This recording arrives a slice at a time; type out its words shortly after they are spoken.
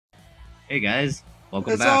Hey guys,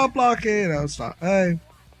 welcome It's back. all blockade. No, it's not. Hey,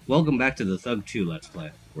 Welcome back to the Thug 2 Let's Play.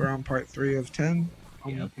 we're on part 3 of 10.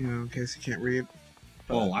 Yep. You know, in case you can't read.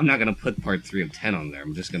 But Oh, I'm not gonna put part 3 of 10 on there.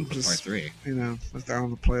 I'm just gonna put part Just- 3. You know, if they're on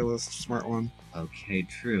the playlist, smart one. Okay,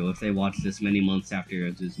 true. If they watch this many months after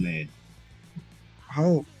it is made.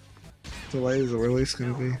 How delayed is the release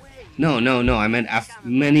gonna be? No. I meant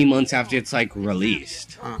many months after it's like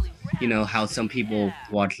released. Oh. You know how some people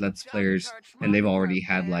watch Let's Players and they've already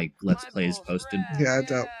had like Let's Plays posted. Yeah, I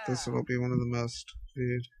doubt this will be one of the most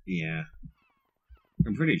viewed. Yeah.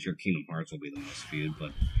 I'm pretty sure Kingdom Hearts will be the most viewed,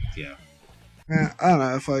 but yeah. I don't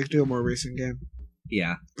know if I do a more recent game.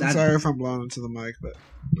 Yeah. I'm sorry if I'm blowing into the mic, but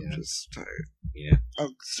Yeah. I'm just tired. Yeah.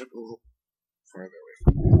 I'll step a little farther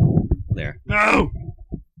away. There. No!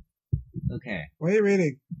 Okay. What are you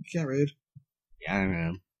reading? You can't read. Yeah,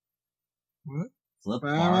 man. What? Flip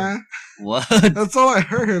bar. Bah, What? That's all I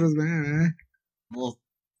heard was man. Well,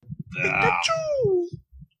 Pikachu!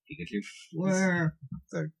 Pikachu. Where?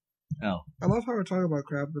 Oh, I love how we're talking about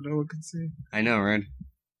crap that no one can see. I know, right?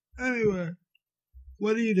 Anyway,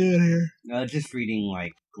 what are you doing here? Just reading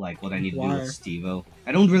like what I need to do Why? with Steve-O.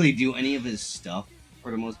 I don't really do any of his stuff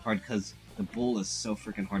for the most part because the bull is so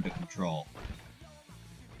freaking hard to control.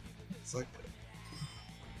 It's like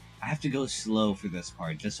I have to go slow for this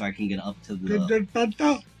part just so I can get up to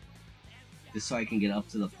the just so I can get up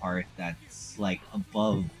to the part that's like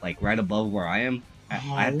above, like right above where I am. I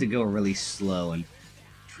have to go really slow and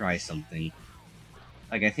try something.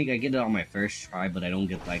 Like I think I get it on my first try, but I don't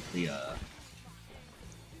get like the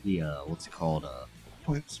what's it called?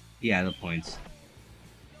 points. Yeah, the points.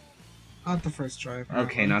 Not the first try. Okay,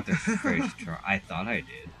 apparently. not the first try. I thought I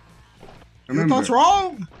did. Your thought's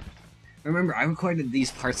wrong. Remember, I recorded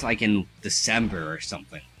these parts like in December or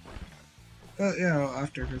something. Yeah, well,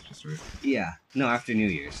 after Christmas, right? Yeah, no, after New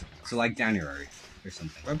Year's. So like January or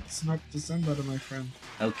something. That's not December, my friend.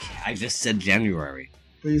 Okay, I just said January.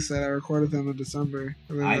 But you said I recorded them in December.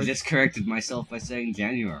 And then, I like, just corrected myself by saying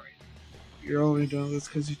January. You're only doing this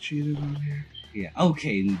because you cheated on here. Yeah,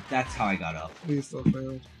 okay, that's how I got up. But you still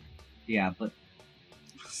failed. Yeah, but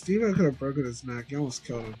Steven could have broken his neck. You almost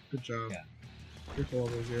killed him. Good job. Yeah. You're cool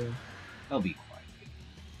over zero. I'll be quiet.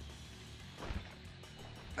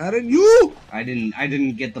 Adding you! I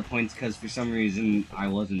didn't get the points because for some reason I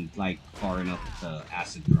wasn't like far enough to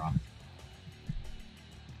acid drop.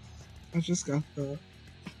 I just got that.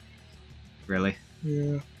 Really?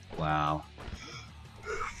 Yeah. Wow.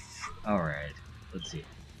 Alright, let's see.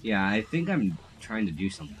 Yeah, I think I'm trying to do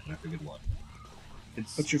something. I forget what.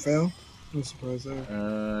 It's But you fail? No surprise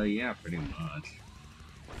there. yeah, pretty much.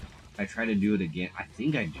 I try to do it again. I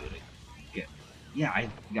think I do it again. Yeah,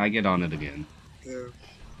 I get on it again. Yeah.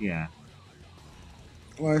 Yeah.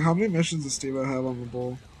 Like, how many missions does Steve have on the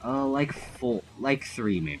bowl? Like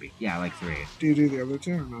 3 maybe. Yeah, like 3. Do you do the other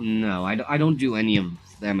two or no? No, I don't do any of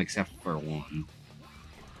them except for 1.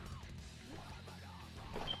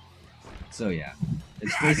 So yeah,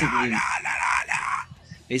 it's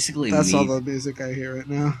basically That's me. all the music I hear right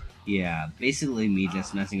now. Yeah, basically me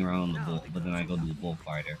just messing around on the bull, but then I go to the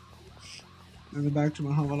bullfighter. And then back to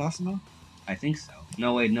Muhammad Asano? I think so.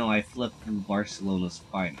 No, wait, no, I flipped Barcelona's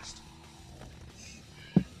finest.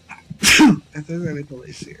 If there's any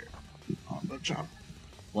police here, on the jump.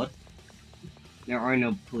 What? There are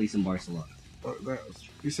no police in Barcelona.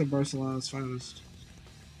 You said Barcelona's finest.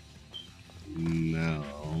 No,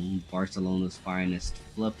 Barcelona's finest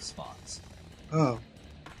flip spots. Oh.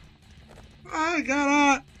 I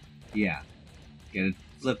got it! Yeah, get a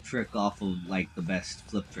flip trick off of like the best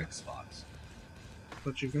flip trick spots.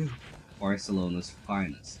 But you failed. Barcelona's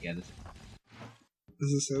finest. Get it?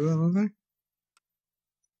 Does it say that on there?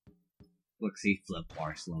 Look, see, flip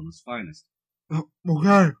Barcelona's finest. Oh,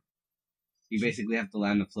 okay. You basically have to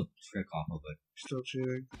land a flip trick off of it. Still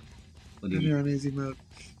cheating. What do And you you're mean? on easy mode.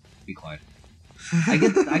 Be quiet. I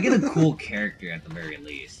get a cool character at the very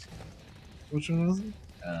least. Which one was it?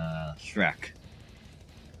 Shrek.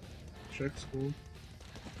 Trick's cool.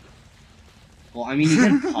 Well, I mean,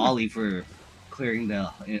 you get Polly for clearing the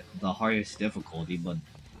hardest difficulty, but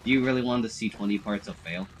do you really want to see 20 parts of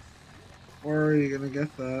fail? Or are you gonna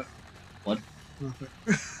get that? What?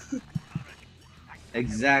 Nothing.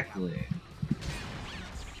 Exactly.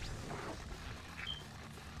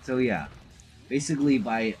 So yeah, basically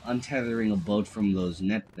by untethering a boat from those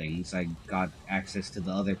net things, I got access to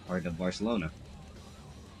the other part of Barcelona.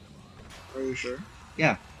 Are you sure?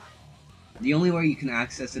 Yeah. The only way you can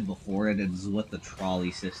access it before it is with the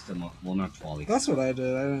trolley system. Well, not trolley. That's what I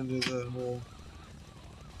did. I didn't do the whole...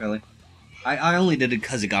 Really? I only did it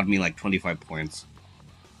because it got me like 25 points.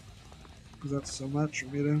 Because that's so much for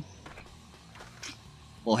me to...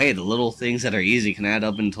 Well, hey, the little things that are easy can add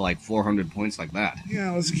up into like 400 points like that.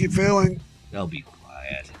 Yeah, let's keep failing. They'll be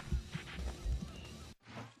quiet.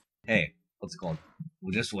 Hey, what's it called?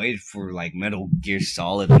 We'll just wait for like Metal Gear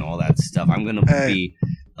Solid and all that stuff. I'm gonna be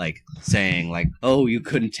like saying like, oh, you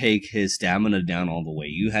couldn't take his stamina down all the way.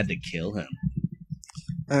 You had to kill him.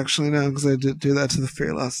 Actually, no, because I did do that to the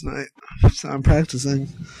Fear last night. So I'm practicing.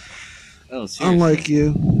 Oh, seriously? Unlike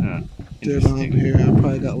you. Dude, I'm here. I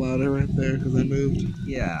probably got louder right there because I moved.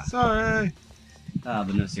 Yeah. Sorry.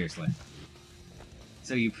 But no, seriously.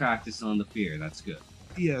 So you practice on the Fear. That's good.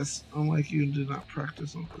 Yes, unlike you, did not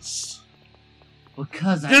practice on this.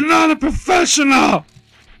 Because You're not a professional!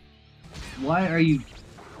 Why are you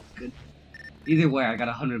good? Either way, I got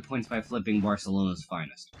 100 points by flipping Barcelona's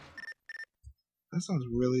finest. That sounds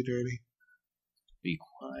really dirty. Be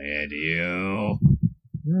quiet, you.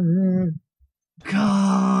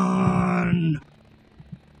 Gone!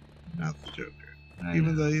 Not the Joker.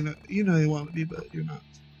 Even though you know you want to be, but you're not.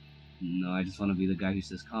 No, I just want to be the guy who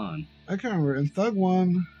says Khan. I can't remember. In Thug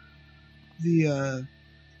 1, that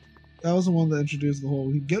was the one that introduced the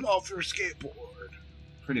whole get off your skateboard.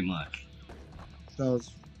 Pretty much. That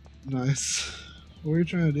was nice. What were you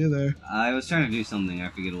trying to do there? I was trying to do something. I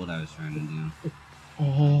forget what I was trying to do.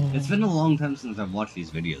 Oh. It's been a long time since I've watched these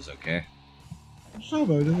videos, okay? Shut up,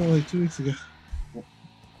 I did that like 2 weeks ago.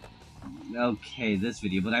 Okay, this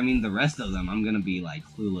video, but I mean the rest of them I'm gonna be like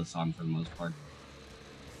clueless on for the most part.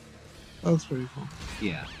 That's pretty cool.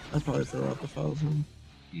 Yeah. I'd probably throw out the files on.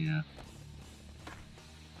 Yeah.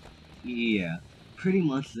 Yeah. Pretty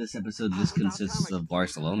much this episode just consists of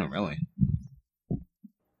Barcelona, really.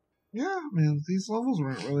 Yeah, man, these levels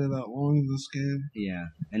weren't really that long in this game. Yeah,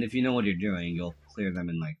 and if you know what you're doing, you'll clear them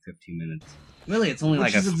in like 15 minutes. Really, it's only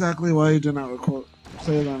Which like is exactly why you did not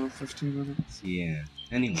play that in 15 minutes. Yeah.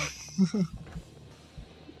 Anyway.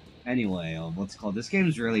 Anyway, what's it called? This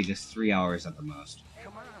game's really just 3 hours at the most.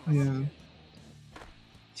 Yeah.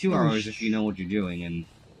 2 hours if you know what you're doing, and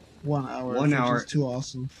 1 hour. 1 hour is too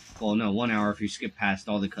awesome. Well, no, 1 hour if you skip past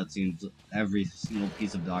all the cutscenes, every single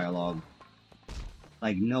piece of dialogue.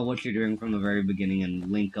 Like, know what you're doing from the very beginning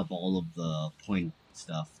and link up all of the point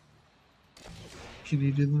stuff. Can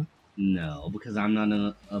you do that? No, because I'm not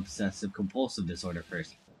an obsessive compulsive disorder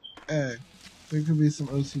person. Hey, there could be some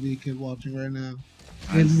OCD kid watching right now.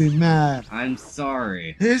 He's gonna be mad. I'm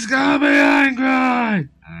sorry. He's gonna be angry!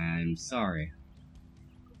 I'm sorry.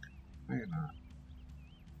 No, you're not.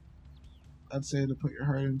 I'd say to put your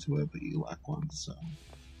heart into it, but you lack one, so.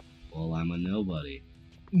 Well, I'm a nobody.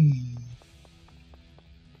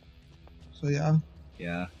 So yeah.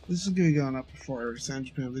 Yeah. This is gonna be going up before our San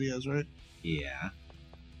Japan videos, right? Yeah.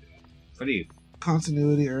 Pretty.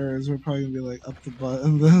 Continuity errors are probably gonna be like up the butt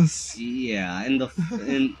in this. Yeah, in the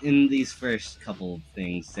in these first couple of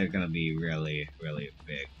things, they're gonna be really, really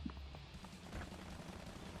big.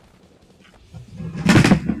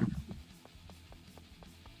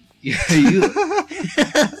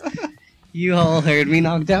 You all heard me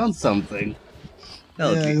knock down something.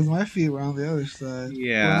 Yeah, because my feet were on the other side.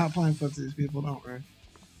 Yeah. We're not playing footsies, people, don't worry.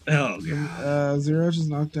 Oh, God. Zero just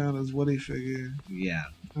knocked down his Woody figure. Yeah.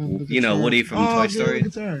 You know, Woody from Toy Story?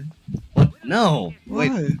 Guitar. What? No.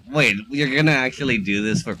 Why? Wait, you're gonna actually do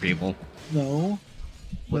this for people? No.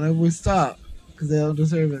 Whenever we stop, because they don't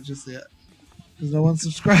deserve it just yet. Because no one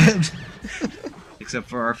subscribed. Except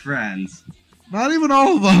for our friends. Not even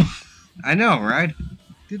all of them. I know, right?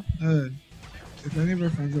 Good. If any of our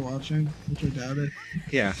friends are watching, which I doubt it.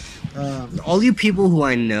 Yeah. All you people who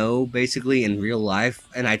I know, basically, in real life,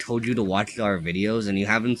 and I told you to watch our videos, and you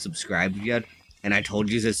haven't subscribed yet, and I told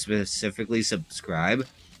you to specifically subscribe.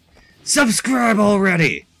 Subscribe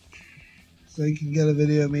already! So you can get a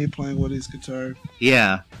video of me playing Woody's guitar.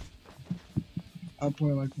 Yeah. I'll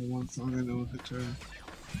play like the one song I know with guitar.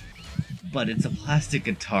 But it's a plastic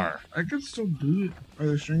guitar. I can still do it. Are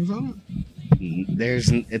there strings on it?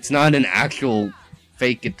 It's not an actual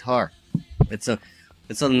fake guitar. It's an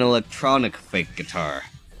electronic fake guitar.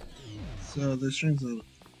 So there's strings on it.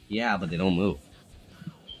 Yeah, but they don't move.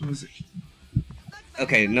 Let me see.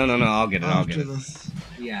 Okay, no, I'll get it. After this.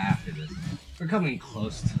 Yeah, after this. We're coming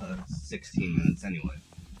close to 16 minutes anyway.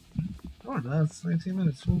 Oh, no, it's 19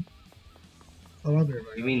 minutes, fool. Oh, I'll be right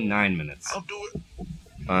back. You mean 9 minutes? I'll do it.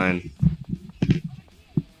 Fine.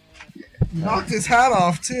 You knocked his hat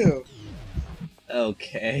off, too.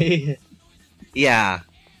 Okay. Yeah.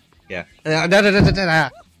 Yeah. Yes.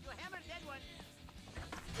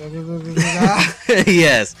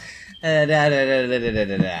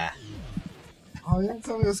 Oh, you didn't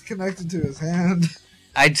tell me it was connected to his hand.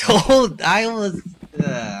 I was...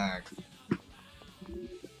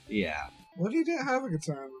 Yeah. What do you didn't have a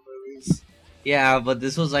guitar in the movies? Yeah, but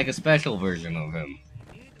this was like a special version of him.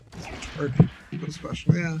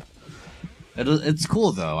 Special, yeah. It's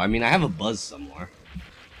cool though. I mean, I have a Buzz somewhere.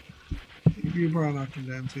 You probably knocked him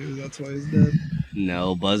down too. That's why he's dead.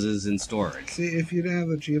 No, Buzz is in storage. See, if you didn't have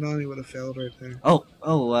the cheat on, he would have failed right there.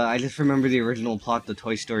 I just remember the original plot to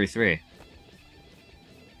Toy Story 3.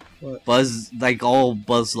 What? Buzz, like all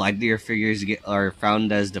Buzz Lightyear figures are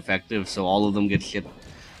found as defective, so all of them get shipped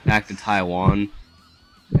back to Taiwan,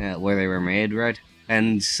 where they were made, right?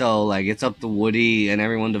 And so, like, it's up to Woody and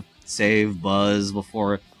everyone to save Buzz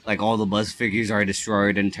before, like, all the Buzz figures are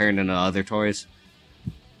destroyed and turned into other toys.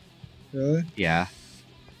 Really? Yeah.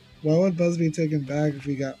 Why would Buzz be taken back if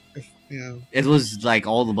It was like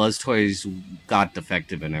all the Buzz toys got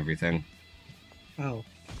defective and everything. How?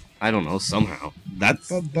 I don't know, somehow. But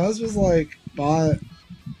Buzz was, like, bought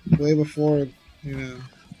way before,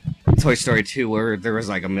 Toy Story 2, where there was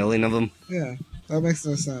like 1 million of them. Yeah, that makes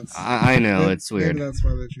no sense. I know, it's weird. Maybe that's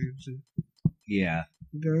why they changed it. Yeah.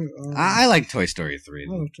 I like Toy Story 3.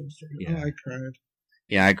 I love Toy Story. Yeah. Oh, I cried.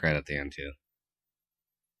 Yeah, I cried at the end, too.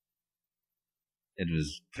 It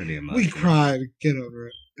was pretty emotional. We cried. Get over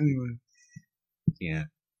it. Anyway. Yeah.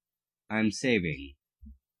 I'm saving.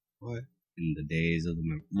 What? In the days of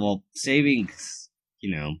the... Well, saving,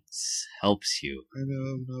 helps you. I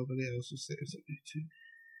know nobody else who saves it too.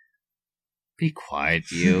 Be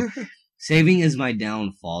quiet, you. Saving is my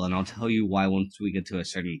downfall, and I'll tell you why once we get to a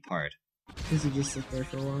certain part. Does he just sit there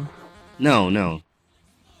for a while? No.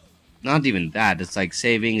 Not even that. It's like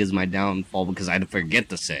saving is my downfall because I forget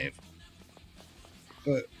to save.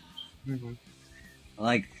 But, never mind.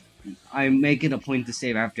 Like, I make it a point to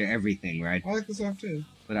save after everything, right? I like this song too.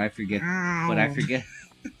 But I forget. Ow. But I forget.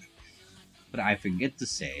 But I forget to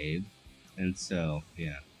save, and so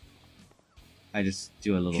yeah. I just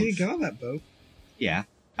do a little. Can you get on that boat? Yeah,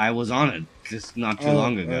 I was on it just not too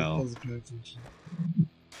long ago. I wasn't paying attention.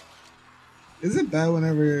 Is it bad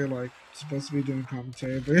whenever you're like supposed to be doing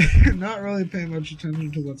commentary, but you're not really paying much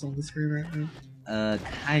attention to what's on the screen right now?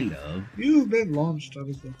 Kind of. You've been launched out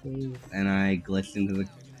of the hole. And I glitched into the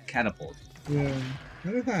catapult. Yeah.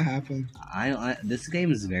 How did that happen? This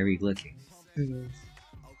game is very glitchy. It is.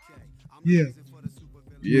 Yeah.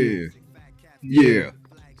 Yeah. Yeah.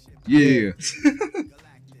 Yeah.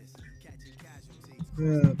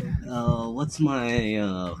 Yeah. What's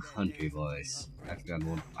my country voice?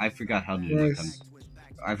 I forgot how to do Royce.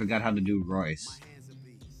 I forgot how to do Royce.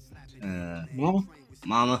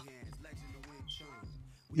 Mama.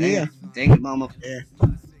 Dang Yeah. It. Dang it, Mama. Yeah.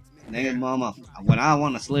 Dang it, Mama. When I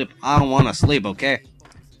want to sleep, I don't want to sleep, okay?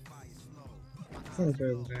 It's not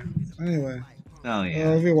better than that. Anyway. Oh,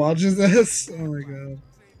 yeah. If he watches this, oh my god.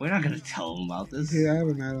 We're not going to tell him about this. Yeah, I have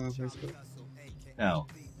an ad on Facebook. Oh.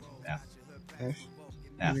 F. F?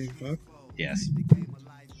 F. You mean fuck? Yes.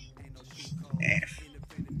 F.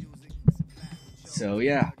 So,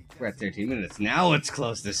 yeah. We're at 13 minutes. Now it's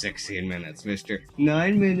close to 16 minutes, mister.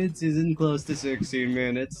 9 minutes isn't close to 16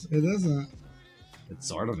 minutes. It doesn't. It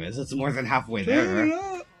sort of is. It's more than halfway there.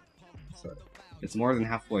 Sorry. It's more than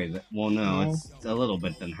halfway there. Well, no, it's a little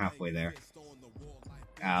bit than halfway there.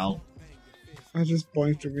 Ow. I just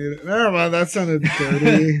boinked and muted. Never mind, that sounded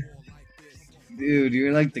dirty. Dude,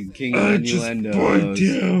 you're like the king of I just boinked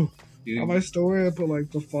you. Dude. On my story, I put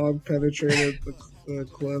like the fog penetrated the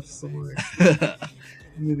cliffs. I'm like,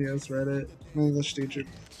 nobody else read it. My English teacher,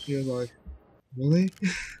 he was like, really?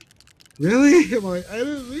 Really? I'm like, I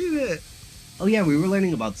didn't read it. Oh yeah, we were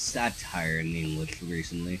learning about satire in English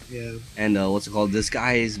recently. Yeah. And what's it called? This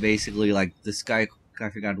guy is basically like this guy. I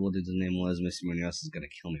forgot what his name was. Mr. Munoz is gonna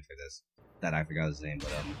kill me for this. That I forgot his name,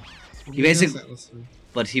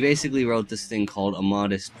 but he basically wrote this thing called A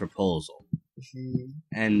Modest Proposal. Mm-hmm.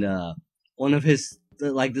 And one of his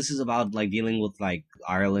this is about like dealing with like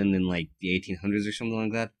Ireland in like the 1800s or something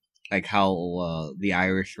like that. Like how the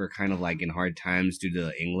Irish were kind of like in hard times due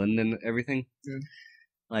to England and everything. Yeah.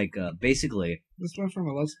 Like basically. This went from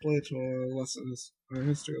a let's play to a lesson or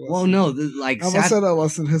history lesson. Well, no, I almost said a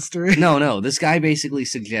lesson history. No. This guy basically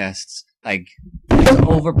suggests like it's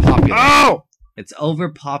overpopulated. Oh! It's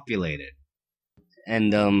overpopulated,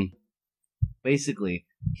 and basically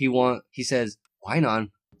he says, why not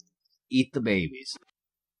eat the babies?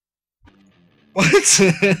 What?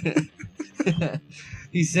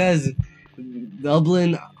 He says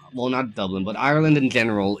Dublin, well not Dublin, but Ireland in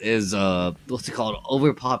general is what's it called,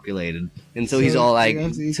 overpopulated, and so he's all like, you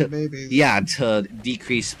have to eat the babies. Yeah, to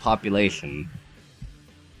decrease population.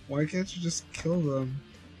 Why can't you just kill them?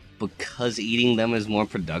 Because eating them is more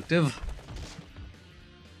productive.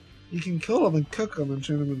 You can kill them and cook them and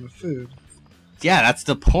turn them into food. Yeah, that's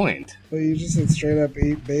the point. But you just said straight up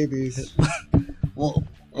eat babies. Well,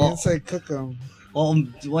 You didn't say cook them. Well,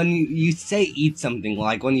 when you say eat something,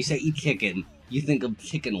 like when you say eat chicken, you think of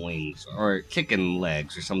chicken wings or chicken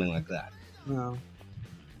legs or something like that. No.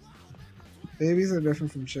 Babies are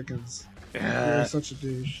different from chickens. You're such a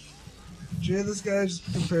douche. Did you hear this guy just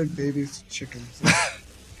compared babies to chickens?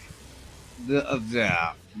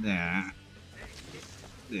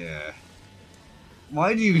 Yeah.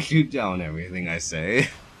 Why do you shoot down everything I say?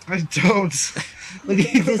 I don't. But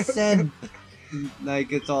you just said,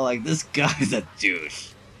 like, it's all like, this guy's a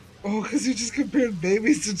douche. Oh, because you just compared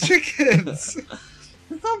babies to chickens.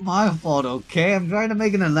 It's not my fault, okay? I'm trying to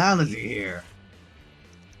make an analogy here.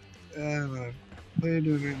 Yeah, man. What are you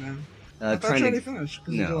doing right now? I thought Trying you to already finished,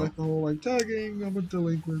 because you do like the whole, like, tagging, I'm a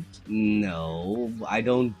delinquent. No, I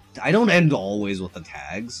don't end always with the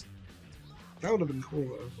tags. That would have been cool,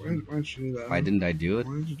 though. Why didn't you do that? Why didn't I do it?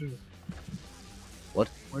 Why didn't you do it? What?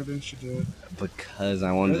 Why didn't you do it? Because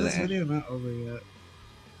I wanted to. Is this video not over yet?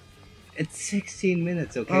 It's 16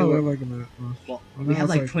 minutes, okay? Oh, we're like a minute left. Well, we have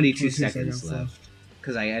like 22 seconds left.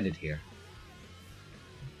 Because I edit here.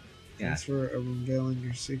 Yeah. Thanks for unveiling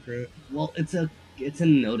your secret. Well, it's a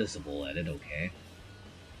noticeable edit, okay?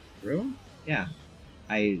 Really? Yeah.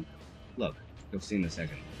 Look, you'll see in a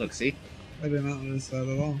second. Look, see? I did not notice that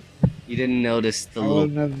at all. You didn't notice the I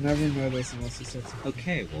would have never noticed unless you said something.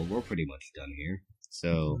 Okay, well, we're pretty much done here.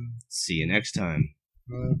 So, see you next time.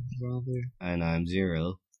 And I'm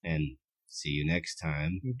Zero, and see you next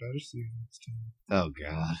time. We better see you next time. Oh,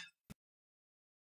 God.